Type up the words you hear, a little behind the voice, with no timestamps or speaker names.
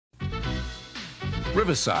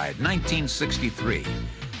Riverside, 1963.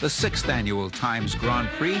 The 6th annual Times Grand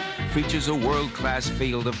Prix features a world-class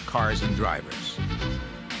field of cars and drivers.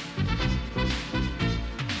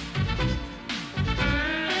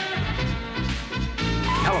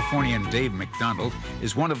 Californian Dave MacDonald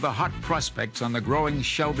is one of the hot prospects on the growing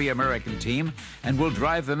Shelby American team and will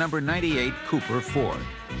drive the number 98 Cooper Ford.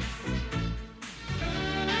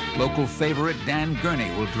 Local favorite Dan Gurney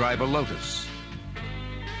will drive a Lotus.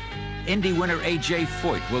 Indy winner A.J.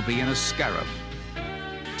 Foyt will be in a Scarab.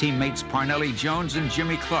 Teammates Parnelli Jones and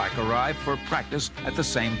Jimmy Clark arrive for practice at the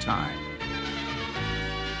same time.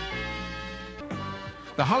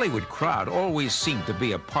 The Hollywood crowd always seemed to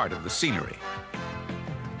be a part of the scenery,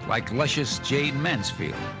 like luscious Jade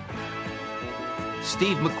Mansfield.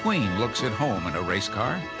 Steve McQueen looks at home in a race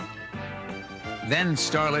car. Then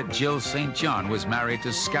starlet Jill St. John was married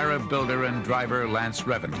to Scarab builder and driver Lance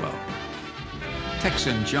Reventlow.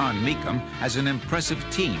 Texan John Meekum has an impressive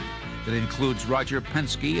team that includes Roger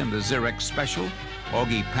Penske in the Xerox Special,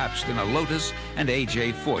 Augie Pabst in a Lotus, and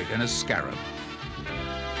A.J. Foyt in a Scarab.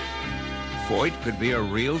 Foyt could be a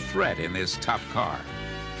real threat in this top car.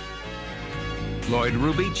 Lloyd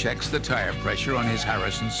Ruby checks the tire pressure on his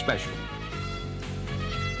Harrison Special.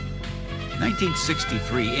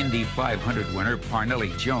 1963 Indy 500 winner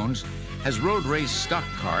Parnelli Jones has road race stock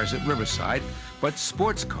cars at Riverside, but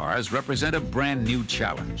sports cars represent a brand new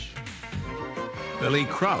challenge. Billy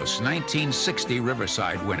Krause, 1960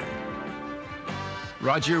 Riverside winner.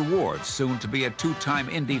 Roger Ward, soon to be a two-time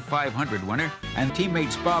Indy 500 winner, and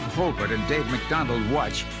teammates Bob Holbert and Dave MacDonald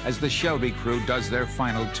watch as the Shelby crew does their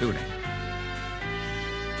final tuning.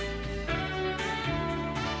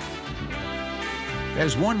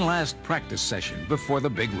 There's one last practice session before the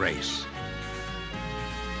big race.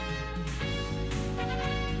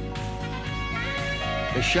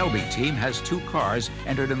 The Shelby team has 2 cars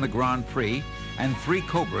entered in the Grand Prix and 3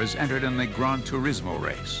 Cobras entered in the Gran Turismo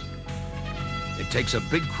race. It takes a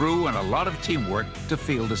big crew and a lot of teamwork to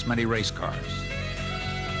field this many race cars.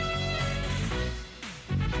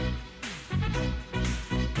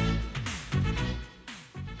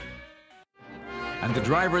 And the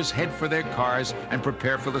drivers head for their cars and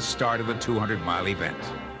prepare for the start of the 200-mile event.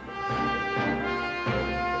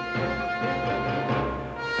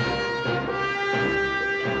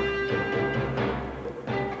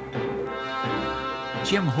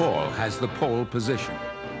 Jim Hall has the pole position.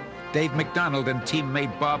 Dave MacDonald and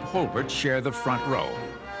teammate Bob Holbert share the front row.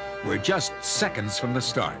 We're just seconds from the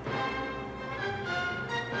start.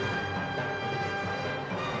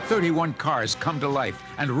 31 cars come to life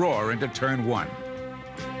and roar into turn 1.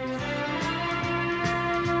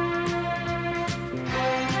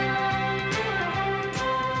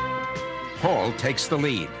 Hall takes the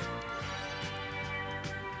lead.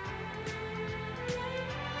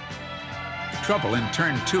 Trouble in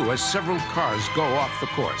turn 2 as several cars go off the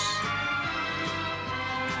course.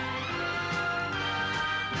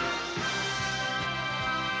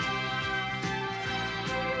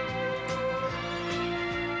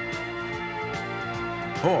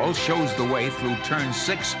 Hall shows the way through turn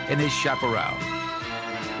 6 in his Chaparral.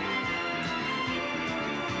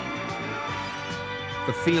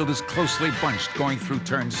 The field is closely bunched going through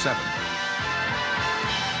turn 7.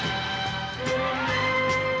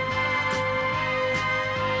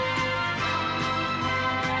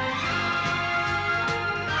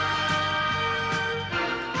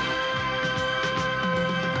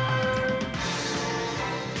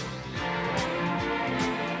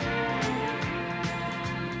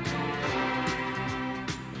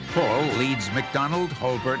 Hall leads MacDonald,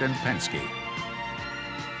 Holbert, and Penske.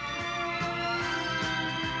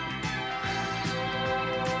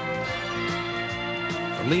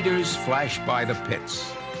 The leaders flash by the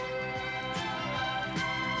pits.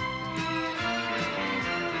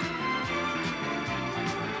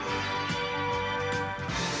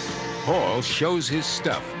 Hall shows his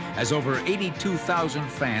stuff as over 82,000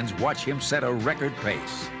 fans watch him set a record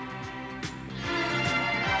pace.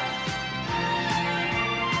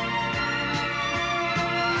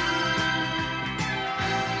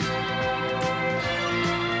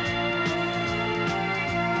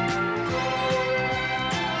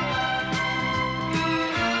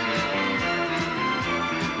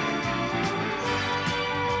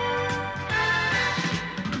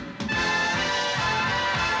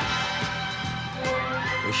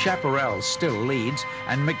 Chaparral still leads,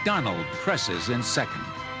 and MacDonald presses in second.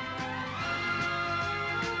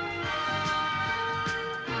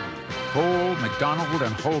 Hall, MacDonald,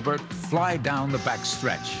 and Holbert fly down the back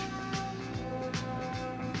stretch.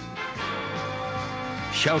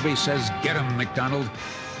 Shelby says, "Get him, MacDonald."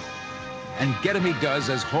 And get him he does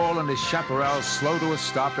as Hall and his chaparral slow to a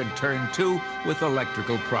stop in turn 2 with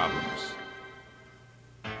electrical problems.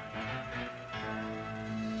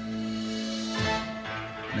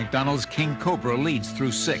 MacDonald's King Cobra leads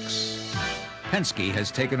through 6. Penske has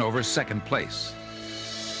taken over 2nd place.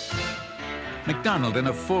 MacDonald in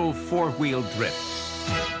a full 4-wheel drift.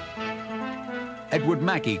 Edward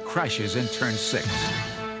Mackey crashes in turn 6.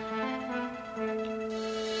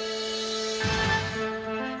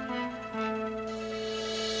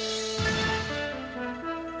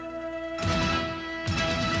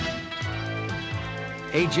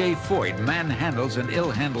 A.J. Foyt manhandles an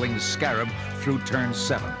ill-handling Scarab through turn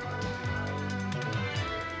 7.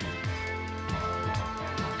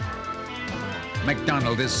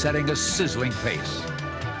 MacDonald is setting a sizzling pace.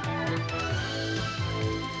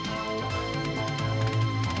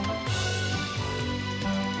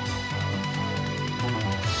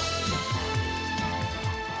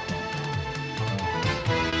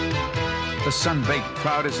 The sun-baked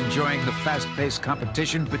crowd is enjoying the fast-paced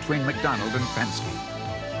competition between MacDonald and Penske.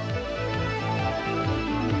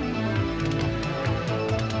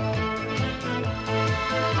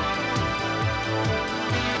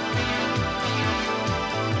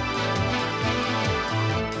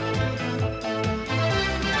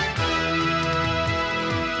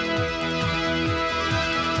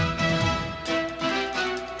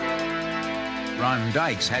 Ron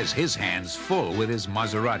Dykes has his hands full with his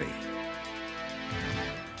Maserati.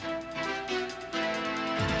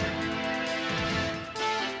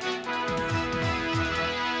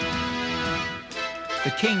 The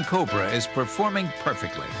King Cobra is performing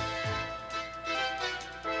perfectly.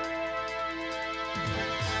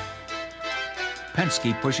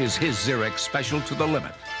 Penske pushes his Xerox Special to the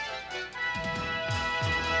limit.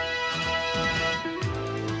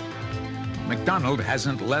 MacDonald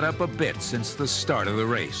hasn't let up a bit since the start of the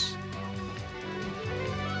race.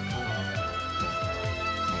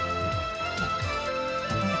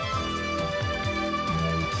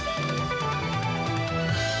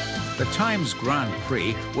 The Times Grand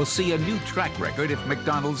Prix will see a new track record if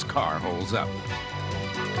MacDonald's car holds up.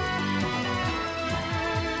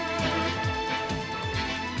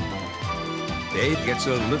 Dave gets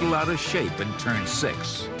a little out of shape in turn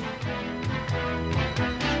 6.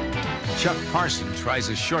 Chuck Parson tries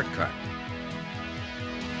a shortcut.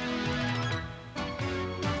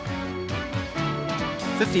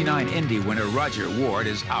 '59 Indy winner Roger Ward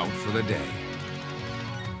is out for the day.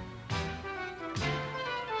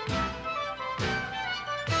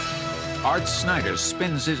 Art Snyder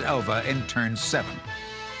spins his Elva in turn 7.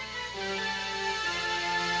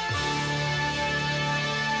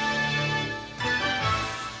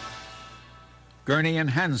 Gurney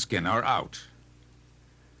and Hanskin are out.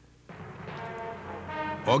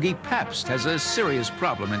 Augie Pabst has a serious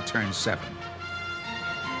problem in turn 7.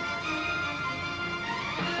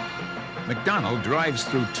 MacDonald drives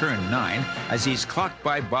through turn 9 as he's clocked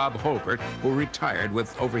by Bob Holbert, who retired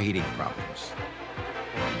with overheating problems.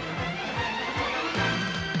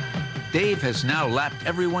 Dave has now lapped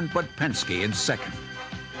everyone but Penske in 2nd.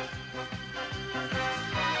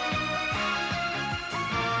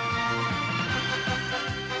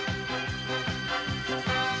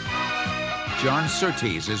 John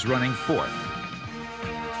Surtees is running 4th.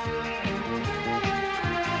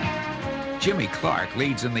 Jimmy Clark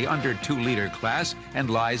leads in the under 2-liter class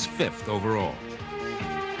and lies 5th overall.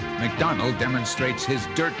 MacDonald demonstrates his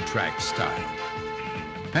dirt track style.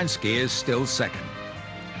 Penske is still 2nd.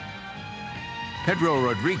 Pedro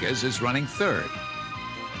Rodriguez is running 3rd.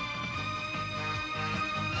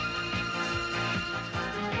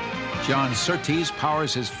 John Surtees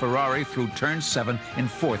powers his Ferrari through turn 7 in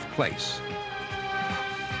 4th place.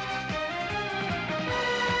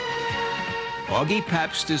 Augie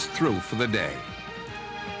Pabst is through for the day.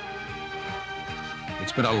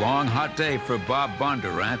 It's been a long, hot day for Bob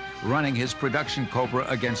Bondurant running his production Cobra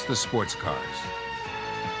against the sports cars.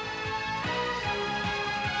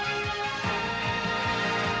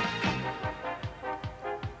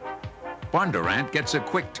 Bondurant gets a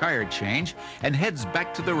quick tire change and heads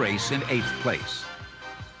back to the race in 8th place.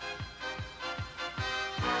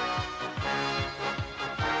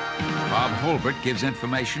 Bob Holbert gives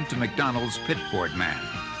information to MacDonald's pit board man.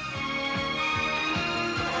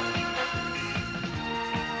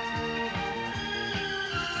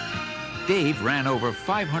 Dave ran over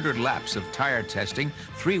 500 laps of tire testing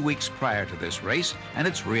 3 weeks prior to this race, and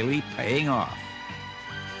it's really paying off.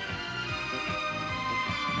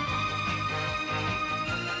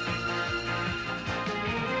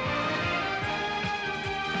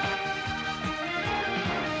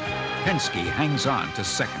 Penske hangs on to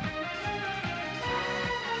 2nd.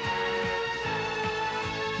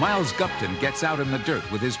 Miles Gupton gets out in the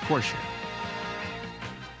dirt with his Porsche.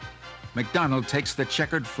 MacDonald takes the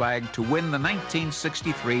checkered flag to win the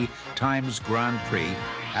 1963 Times Grand Prix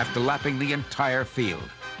after lapping the entire field.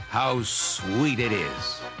 How sweet it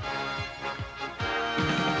is.